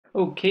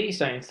Okay,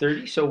 Science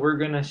 30. So we're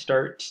going to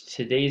start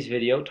today's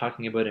video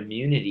talking about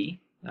immunity.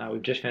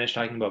 We've just finished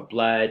talking about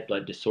blood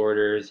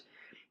disorders.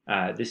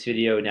 This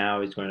video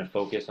now is going to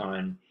focus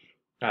on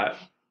uh,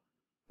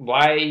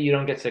 why you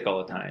don't get sick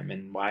all the time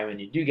and why when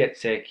you do get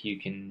sick, you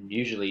can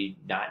usually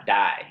not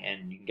die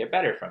and you can get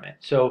better from it.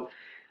 So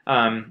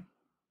um,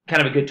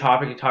 kind of a good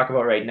topic to talk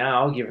about right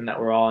now, given that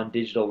we're all in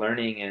digital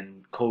learning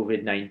and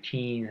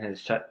COVID-19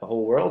 has shut the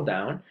whole world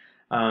down.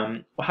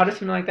 Well, how does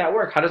something like that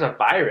work? How does a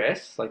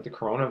virus, like the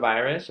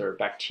coronavirus, or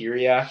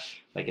bacteria,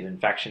 like an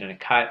infection in a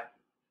cut,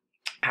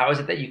 how is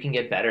it that you can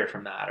get better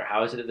from that? Or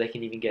how is it that they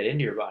can even get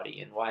into your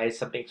body? And why is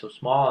something so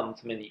small and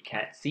something that you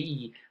can't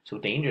see so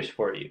dangerous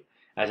for you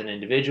as an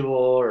individual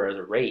or as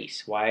a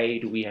race? Why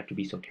do we have to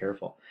be so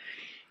careful?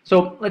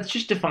 So let's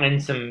just define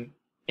some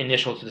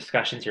initial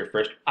discussions here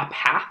first. A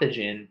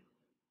pathogen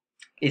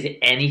is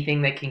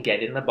anything that can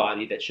get in the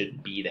body that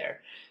shouldn't be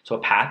there. So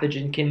a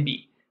pathogen can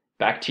be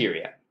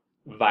bacteria,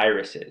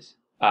 viruses,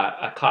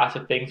 a class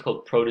of things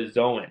called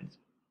protozoans.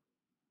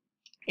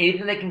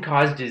 Anything that can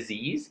cause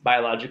disease,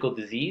 biological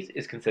disease,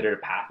 is considered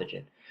a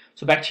pathogen.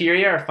 So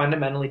bacteria are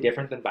fundamentally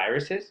different than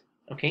viruses,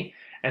 okay?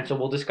 And so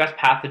we'll discuss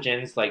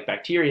pathogens like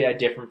bacteria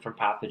different from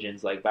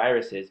pathogens like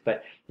viruses.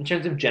 But in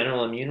terms of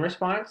general immune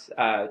response,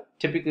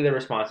 typically the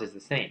response is the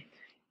same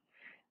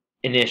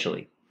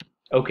initially.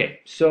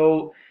 Okay,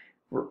 so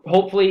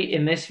hopefully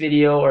in this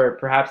video or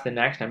perhaps the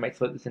next, I might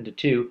split this into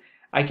two,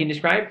 I can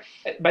describe,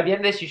 by the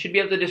end of this, you should be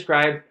able to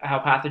describe how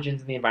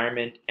pathogens in the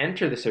environment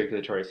enter the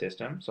circulatory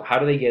system. So how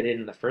do they get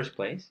in the first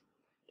place?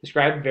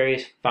 Describe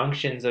various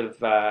functions of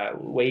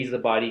ways the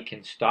body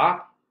can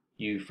stop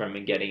you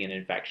from getting an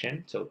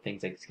infection. So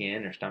things like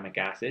skin or stomach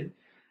acid.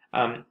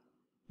 Um,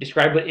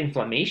 describe what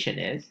inflammation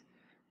is.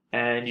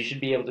 And you should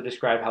be able to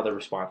describe how the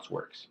response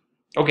works.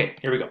 Okay,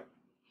 here we go.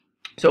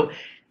 So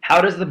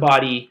how does the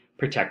body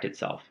protect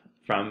itself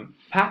from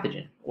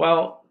pathogen?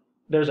 Well,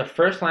 there's a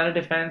first line of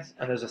defense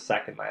and there's a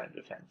second line of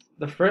defense.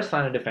 The first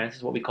line of defense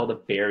is what we call the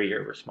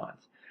barrier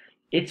response.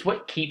 It's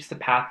what keeps the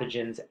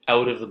pathogens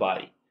out of the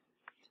body.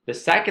 The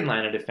second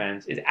line of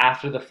defense is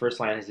after the first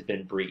line has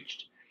been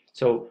breached.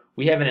 So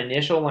we have an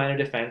initial line of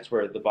defense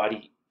where the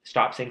body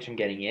stops things from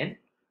getting in.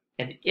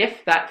 And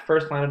if that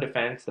first line of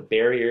defense, the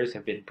barriers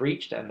have been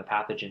breached and the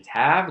pathogens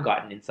have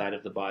gotten inside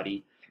of the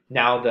body,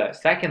 now the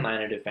second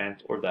line of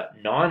defense or the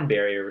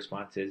non-barrier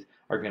responses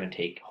are going to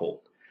take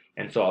hold.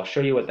 And so I'll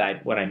show you what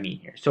I mean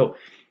here. So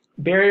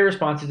barrier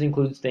responses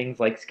includes things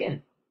like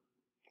skin.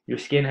 Your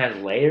skin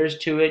has layers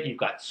to it. You've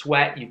got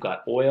sweat, you've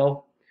got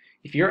oil.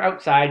 If you're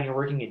outside and you're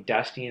working in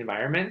dusty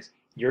environments,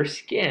 your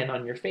skin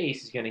on your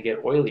face is going to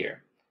get oilier.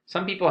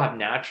 Some people have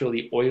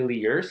naturally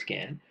oilier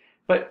skin,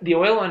 but the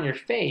oil on your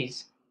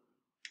face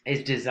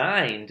is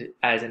designed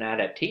as an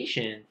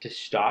adaptation to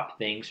stop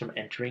things from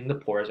entering the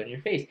pores on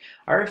your face.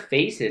 Our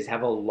faces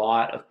have a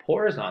lot of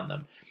pores on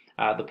them.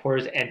 The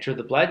pores enter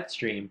the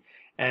bloodstream,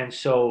 and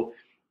so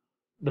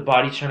the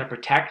body's trying to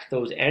protect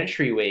those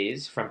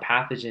entryways from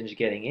pathogens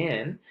getting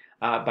in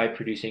by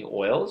producing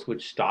oils,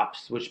 which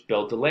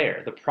builds a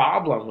layer. The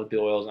problem with the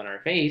oils on our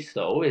face,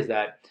 though, is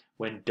that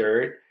when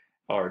dirt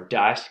or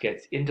dust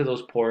gets into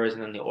those pores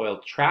and then the oil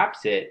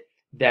traps it,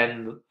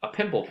 then a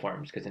pimple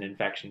forms because an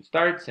infection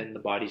starts and the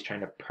body's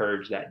trying to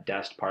purge that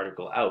dust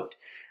particle out.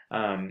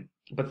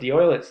 But the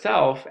oil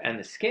itself and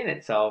the skin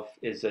itself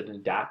is an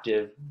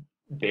adaptive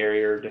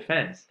barrier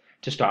defense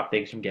to stop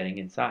things from getting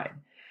inside.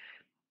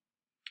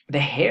 The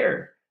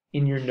hair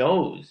in your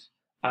nose,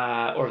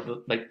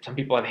 like some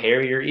people have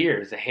hairier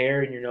ears, the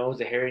hair in your nose,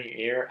 the hair in your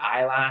ear,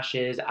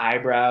 eyelashes,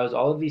 eyebrows,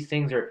 all of these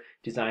things are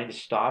designed to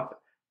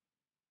stop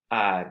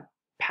uh,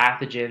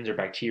 pathogens or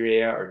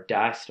bacteria or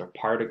dust or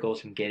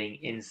particles from getting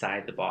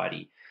inside the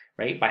body,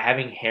 right? By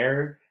having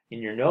hair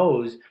in your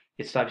nose,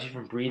 it stops you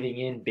from breathing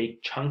in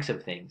big chunks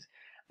of things.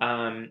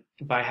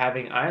 By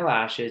having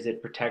eyelashes,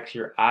 it protects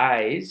your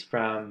eyes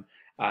from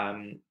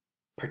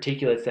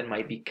particulates that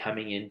might be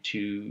coming into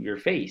your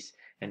face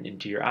and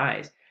into your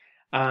eyes.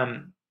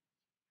 Um,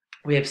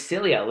 we have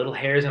cilia, little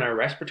hairs in our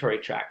respiratory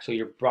tract. So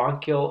your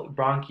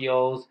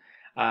bronchioles,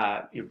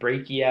 your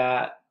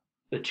brachia,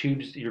 the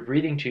tubes, your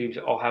breathing tubes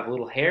all have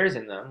little hairs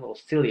in them, little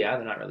cilia.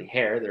 They're not really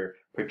hair, they're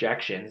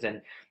projections,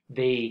 and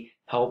they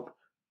help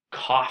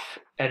cough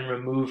and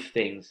remove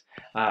things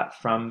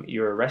from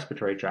your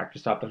respiratory tract to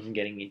stop them from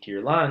getting into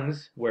your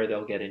lungs, where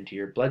they'll get into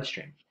your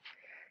bloodstream.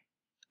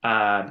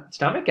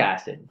 Stomach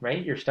acid,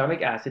 right? Your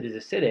stomach acid is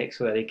acidic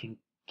so that it can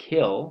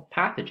kill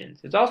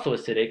pathogens. It's also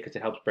acidic because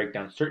it helps break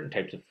down certain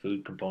types of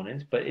food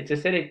components, but it's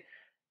acidic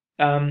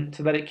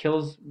so that it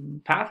kills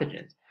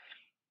pathogens.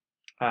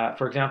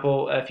 For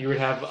example, if you were to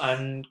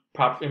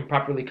have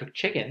improperly cooked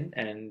chicken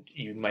and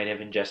you might have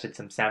ingested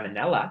some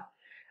salmonella,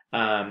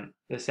 the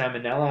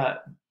salmonella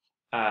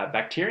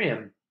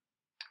bacterium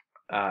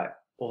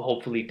will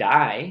hopefully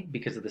die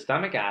because of the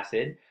stomach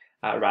acid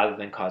rather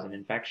than cause an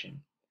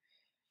infection.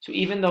 So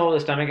even though the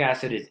stomach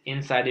acid is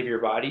inside of your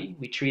body,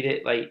 we treat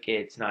it like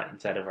it's not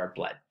inside of our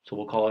blood. So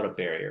we'll call it a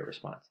barrier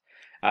response.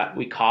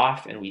 We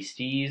cough and we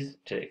sneeze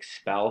to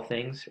expel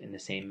things in the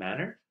same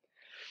manner.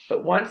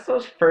 But once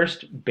those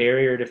first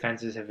barrier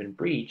defenses have been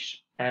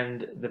breached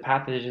and the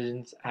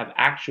pathogens have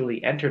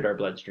actually entered our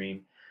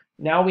bloodstream,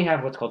 now we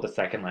have what's called the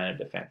second line of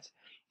defense.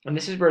 And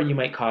this is where you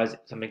might cause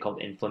something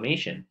called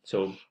inflammation.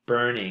 So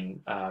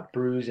burning,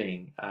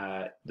 bruising,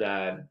 a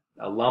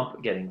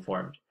lump getting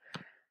formed.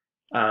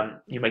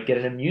 You might get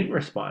an immune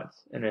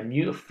response.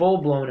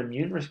 Full-blown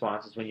immune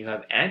response is when you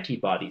have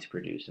antibodies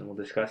produced, and we'll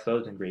discuss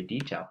those in great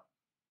detail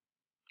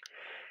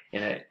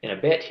in a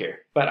bit here.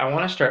 But I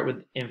want to start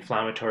with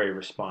inflammatory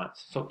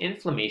response. So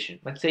inflammation,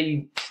 let's say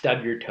you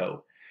stub your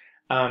toe,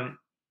 um,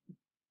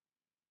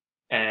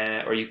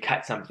 or you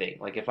cut something.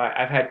 Like if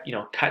I've had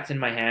cuts in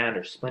my hand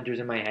or splinters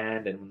in my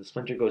hand, and when the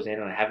splinter goes in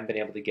and I haven't been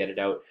able to get it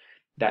out,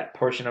 that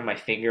portion of my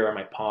finger or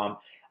my palm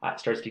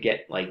starts to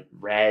get like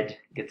red,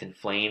 gets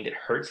inflamed. It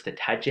hurts to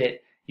touch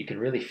it. You can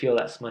really feel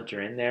that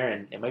splinter in there,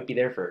 and it might be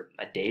there for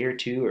a day or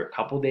two or a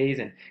couple days,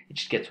 and it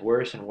just gets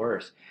worse and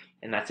worse.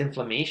 And that's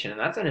inflammation, and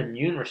that's an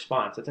immune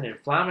response. That's an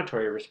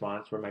inflammatory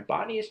response where my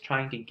body is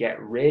trying to get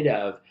rid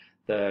of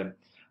the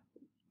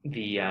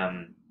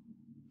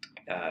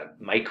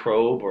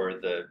microbe or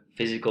the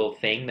physical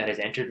thing that has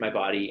entered my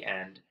body,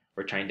 and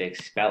we're trying to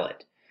expel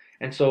it.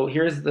 And so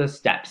here's the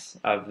steps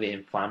of the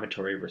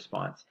inflammatory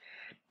response.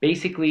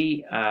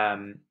 Basically,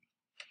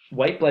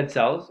 white blood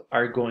cells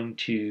are going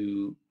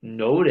to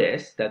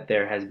notice that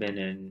there has been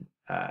an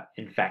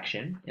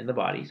infection in the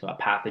body, so a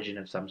pathogen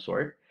of some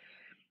sort.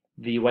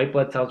 The white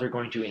blood cells are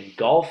going to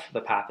engulf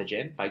the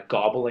pathogen by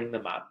gobbling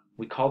them up.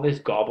 We call this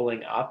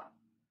gobbling up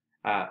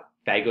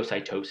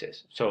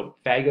phagocytosis. So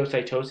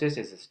phagocytosis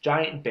is this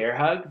giant bear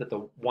hug that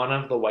one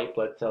of the white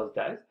blood cells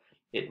does.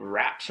 It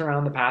wraps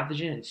around the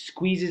pathogen and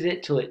squeezes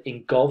it till it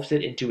engulfs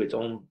it into its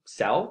own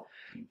cell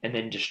and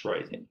then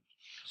destroys it.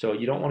 So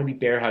you don't want to be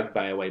bear hugged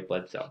by a white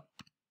blood cell.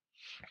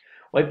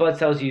 White blood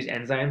cells use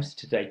enzymes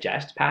to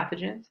digest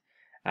pathogens,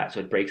 so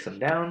it breaks them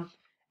down,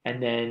 and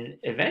then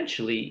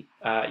eventually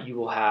you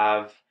will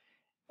have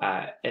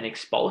an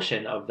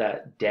expulsion of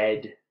that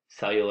dead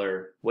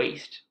cellular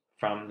waste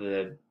from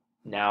the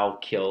now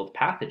killed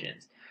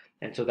pathogens.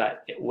 And so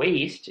that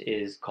waste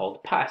is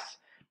called pus.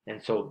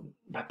 And so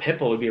a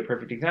pimple would be a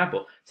perfect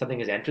example. Something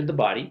has entered the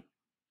body,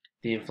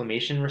 the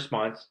inflammation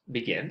response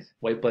begins.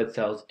 White blood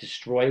cells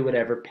destroy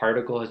whatever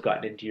particle has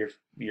gotten into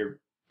your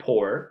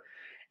pore,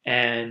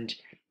 and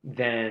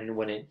then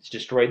when it's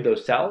destroyed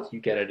those cells, you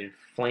get an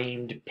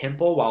inflamed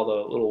pimple while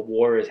the little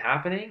war is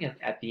happening. And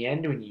at the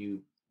end, when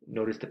you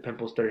notice the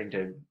pimple starting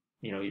to,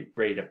 you're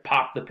ready to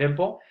pop the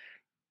pimple,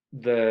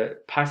 the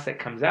pus that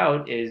comes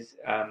out is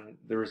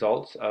the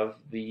results of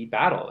the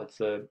battle. It's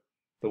the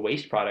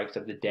waste products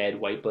of the dead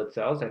white blood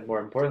cells, and more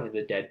importantly,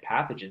 the dead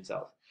pathogen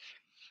cells.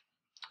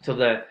 So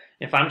the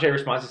inflammatory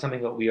response is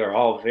something that we are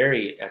all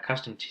very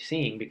accustomed to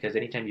seeing, because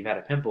anytime you've had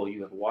a pimple,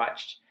 you have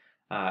watched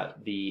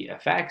the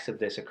effects of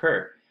this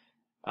occur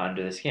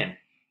under the skin.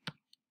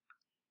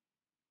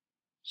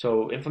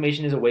 So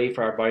inflammation is a way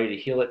for our body to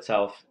heal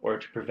itself or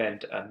to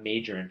prevent a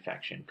major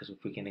infection, because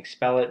if we can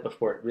expel it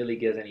before it really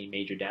does any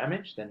major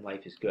damage, then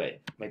life is good.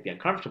 It might be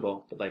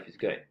uncomfortable, but life is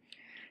good.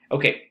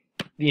 Okay,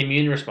 the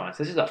immune response.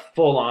 This is a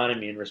full-on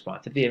immune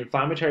response. If the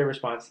inflammatory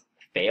response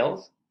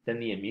fails, then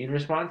the immune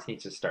response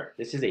needs to start.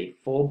 This is a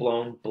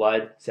full-blown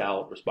blood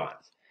cell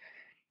response.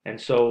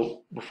 And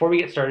so before we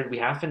get started, we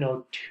have to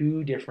know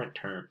two different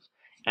terms: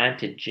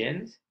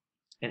 antigens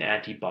and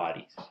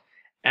antibodies.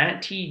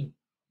 Antigens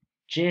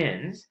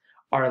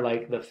are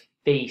like the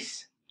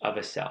face of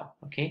a cell,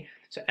 okay?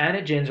 So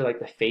antigens are like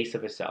the face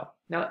of a cell.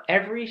 Now,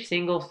 every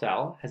single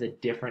cell has a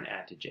different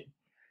antigen.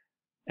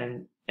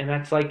 And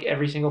that's like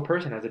every single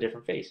person has a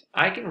different face.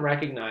 I can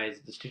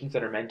recognize the students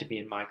that are meant to be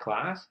in my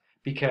class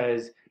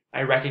because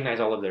I recognize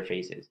all of their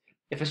faces.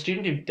 If a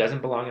student who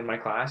doesn't belong in my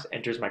class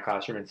enters my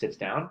classroom and sits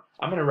down,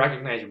 I'm going to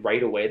recognize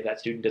right away that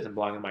student doesn't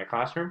belong in my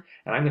classroom,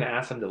 and I'm going to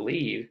ask them to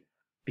leave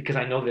because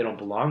I know they don't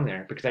belong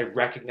there, because I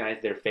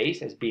recognize their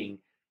face as being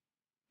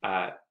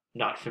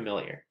not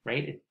familiar,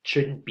 right? It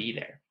shouldn't be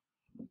there.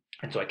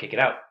 And so I kick it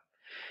out.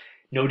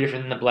 No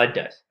different than the blood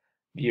does.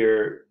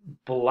 Your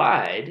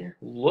blood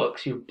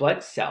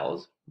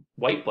cells,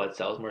 white blood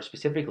cells more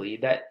specifically,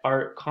 that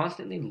are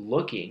constantly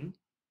looking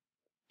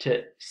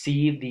to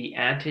see the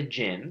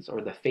antigens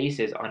or the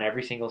faces on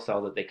every single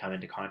cell that they come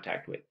into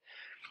contact with.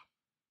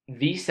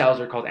 These cells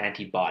are called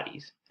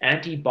antibodies.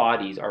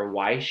 Antibodies are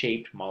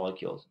Y-shaped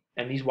molecules.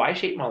 And these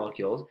Y-shaped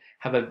molecules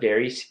have a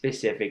very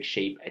specific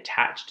shape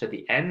attached to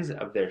the ends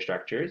of their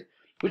structures,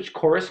 which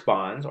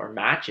corresponds or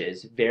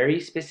matches very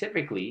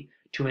specifically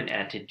to an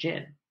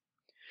antigen.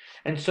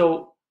 And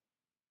so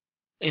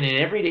in an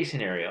everyday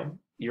scenario,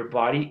 your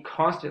body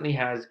constantly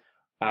has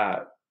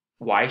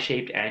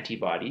Y-shaped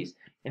antibodies,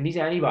 and these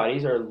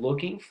antibodies are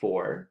looking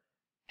for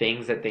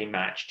things that they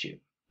match to.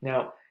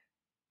 Now,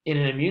 in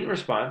an immune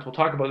response, we'll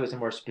talk about this in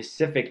more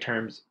specific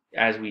terms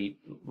as we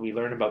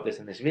learn about this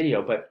in this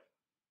video, but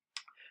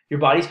your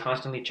body's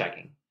constantly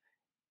checking.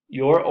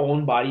 Your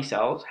own body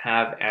cells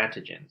have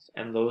antigens,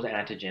 and those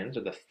antigens,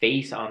 or the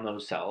face on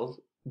those cells,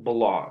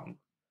 belong.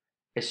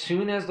 As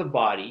soon as the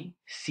body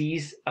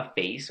sees a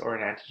face or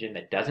an antigen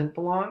that doesn't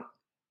belong,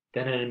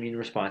 then an immune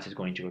response is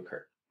going to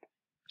occur.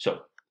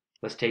 So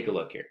let's take a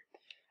look here.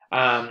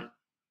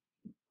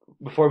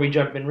 Before we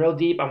jump in real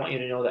deep, I want you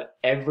to know that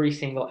every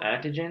single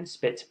antigen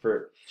fits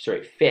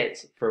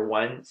for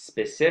one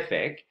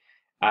specific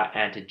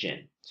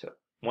antigen. So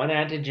one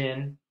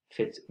antigen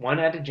fits one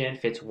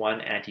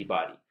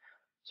antibody.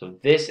 So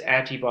this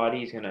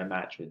antibody is going to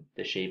match with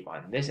the shape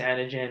on this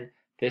antigen.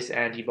 This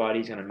antibody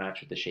is going to match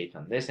with the shapes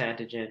on this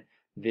antigen.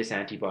 This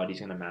antibody is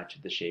going to match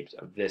with the shapes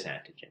of this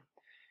antigen.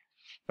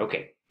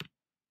 Okay,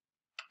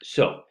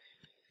 so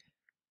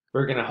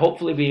we're going to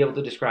hopefully be able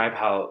to describe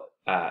how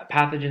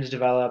pathogens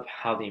develop,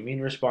 how the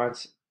immune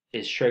response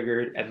is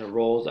triggered, and the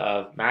roles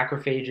of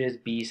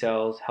macrophages, B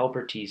cells,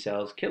 helper T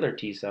cells, killer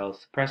T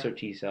cells, suppressor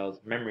T cells,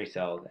 memory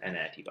cells, and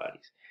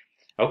antibodies.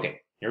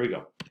 Okay, here we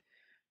go.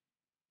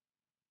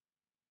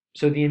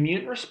 So the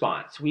immune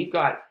response, we've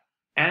got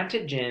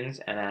antigens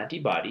and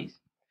antibodies.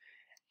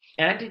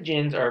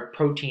 Antigens are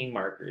protein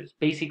markers.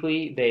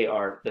 Basically, they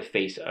are the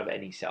face of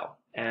any cell,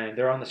 and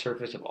they're on the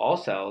surface of all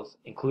cells,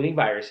 including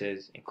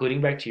viruses,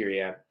 including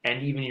bacteria,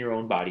 and even your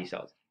own body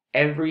cells.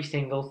 Every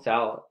single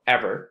cell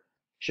ever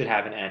should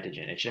have an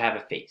antigen. It should have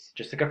a face,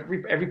 just like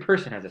every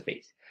person has a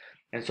face.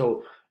 And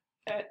so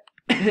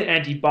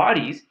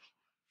antibodies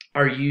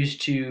are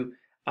used to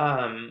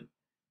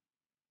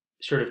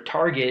sort of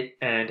target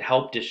and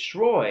help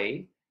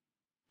destroy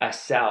a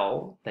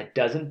cell that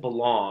doesn't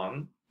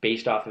belong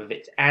based off of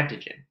its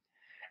antigen.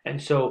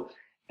 And so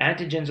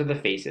antigens are the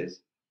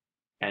faces,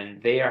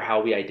 and they are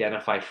how we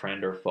identify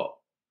friend or foe.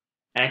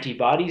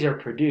 Antibodies are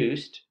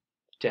produced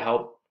to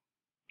help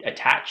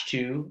attach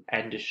to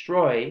and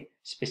destroy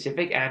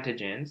specific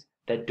antigens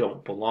that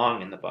don't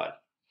belong in the body.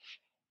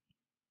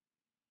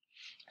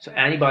 So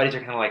antibodies are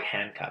kind of like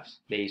handcuffs.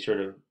 They sort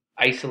of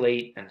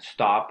isolate and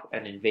stop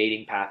an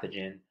invading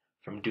pathogen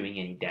from doing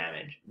any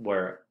damage,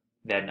 where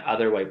then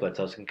other white blood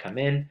cells can come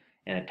in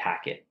and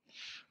attack it.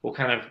 We'll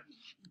kind of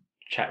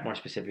chat more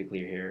specifically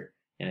here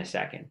in a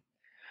second.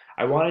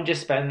 I want to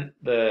just spend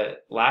the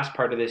last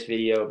part of this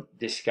video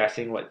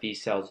discussing what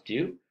these cells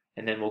do,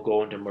 and then we'll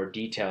go into more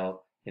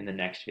detail in the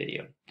next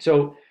video.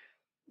 So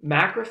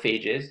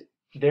macrophages,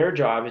 their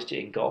job is to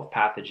engulf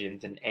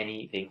pathogens and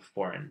anything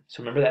foreign.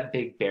 So remember that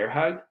big bear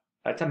hug?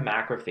 That's a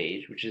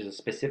macrophage, which is a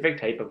specific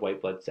type of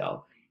white blood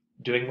cell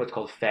doing what's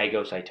called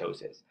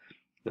phagocytosis.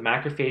 The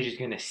macrophage is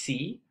going to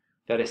see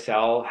that a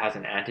cell has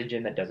an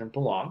antigen that doesn't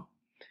belong,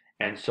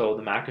 and so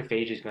the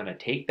macrophage is going to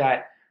take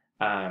that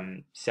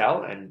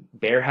cell and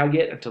bear hug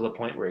it until the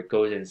point where it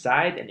goes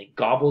inside and it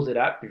gobbles it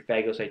up through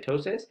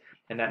phagocytosis,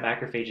 and that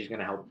macrophage is going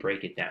to help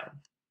break it down.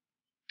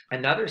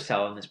 Another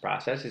cell in this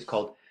process is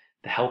called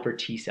the helper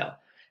T cell.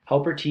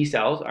 Helper T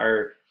cells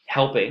are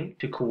helping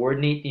to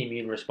coordinate the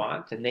immune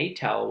response, and they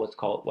tell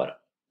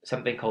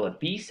something called a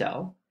B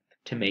cell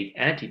to make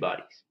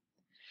antibodies.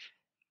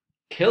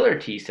 Killer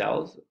T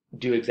cells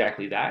do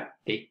exactly that.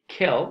 They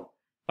kill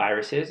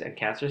viruses and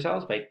cancer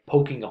cells by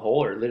poking a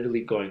hole or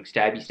literally going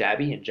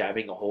stabby and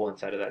jabbing a hole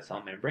inside of that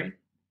cell membrane.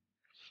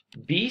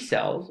 B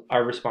cells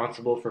are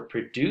responsible for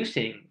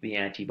producing the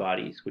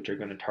antibodies, which are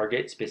going to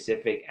target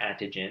specific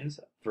antigens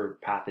for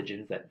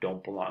pathogens that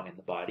don't belong in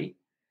the body.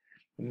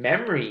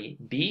 Memory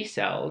B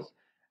cells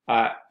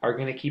are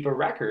going to keep a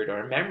record or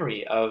a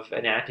memory of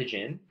an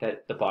antigen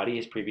that the body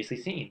has previously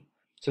seen,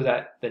 so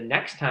that the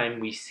next time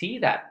we see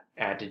that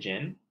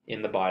antigen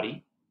in the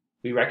body,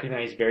 we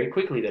recognize very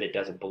quickly that it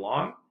doesn't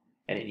belong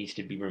and it needs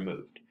to be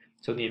removed.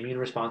 So the immune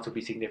response will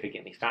be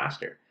significantly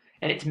faster.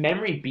 And it's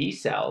memory B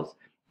cells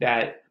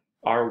that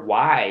are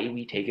why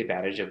we take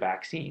advantage of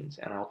vaccines.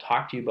 And I'll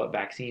talk to you about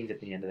vaccines at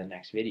the end of the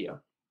next video.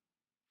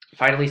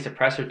 Finally,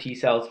 suppressor T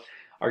cells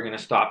are going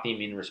to stop the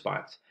immune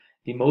response.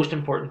 The most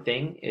important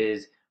thing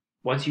is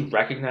once you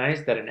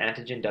recognize that an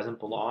antigen doesn't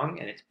belong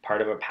and it's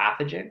part of a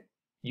pathogen,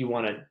 you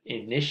want to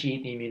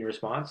initiate the immune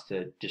response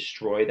to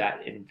destroy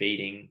that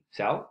invading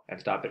cell and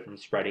stop it from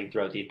spreading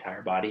throughout the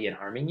entire body and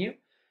harming you.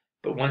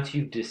 But once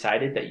you've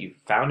decided that you've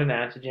found an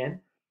antigen,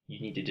 you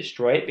need to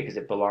destroy it because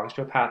it belongs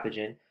to a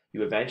pathogen.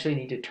 You eventually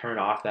need to turn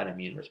off that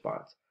immune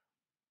response.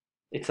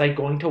 It's like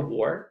going to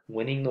war,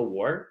 winning the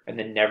war, and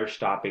then never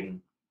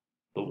stopping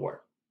the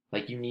war.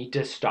 Like you need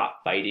to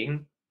stop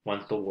fighting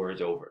once the war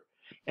is over.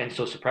 And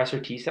so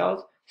suppressor T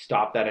cells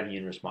stop that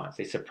immune response.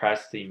 They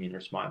suppress the immune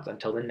response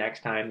until the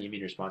next time the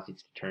immune response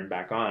needs to turn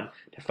back on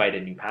to fight a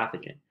new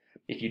pathogen.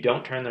 If you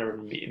don't turn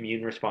the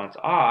immune response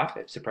off,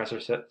 if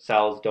suppressor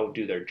cells don't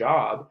do their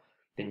job,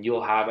 then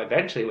you'll have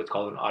eventually what's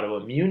called an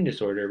autoimmune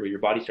disorder where your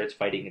body starts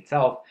fighting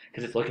itself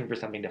because it's looking for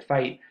something to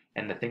fight,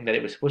 and the thing that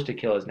it was supposed to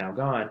kill is now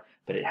gone,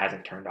 but it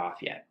hasn't turned off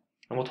yet.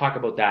 And we'll talk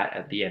about that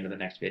at the end of the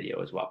next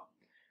video as well.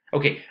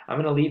 Okay, I'm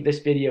going to leave this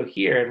video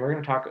here, and we're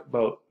going to talk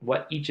about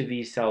what each of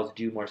these cells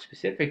do more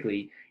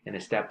specifically in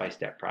a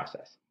step-by-step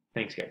process.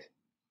 Thanks, guys.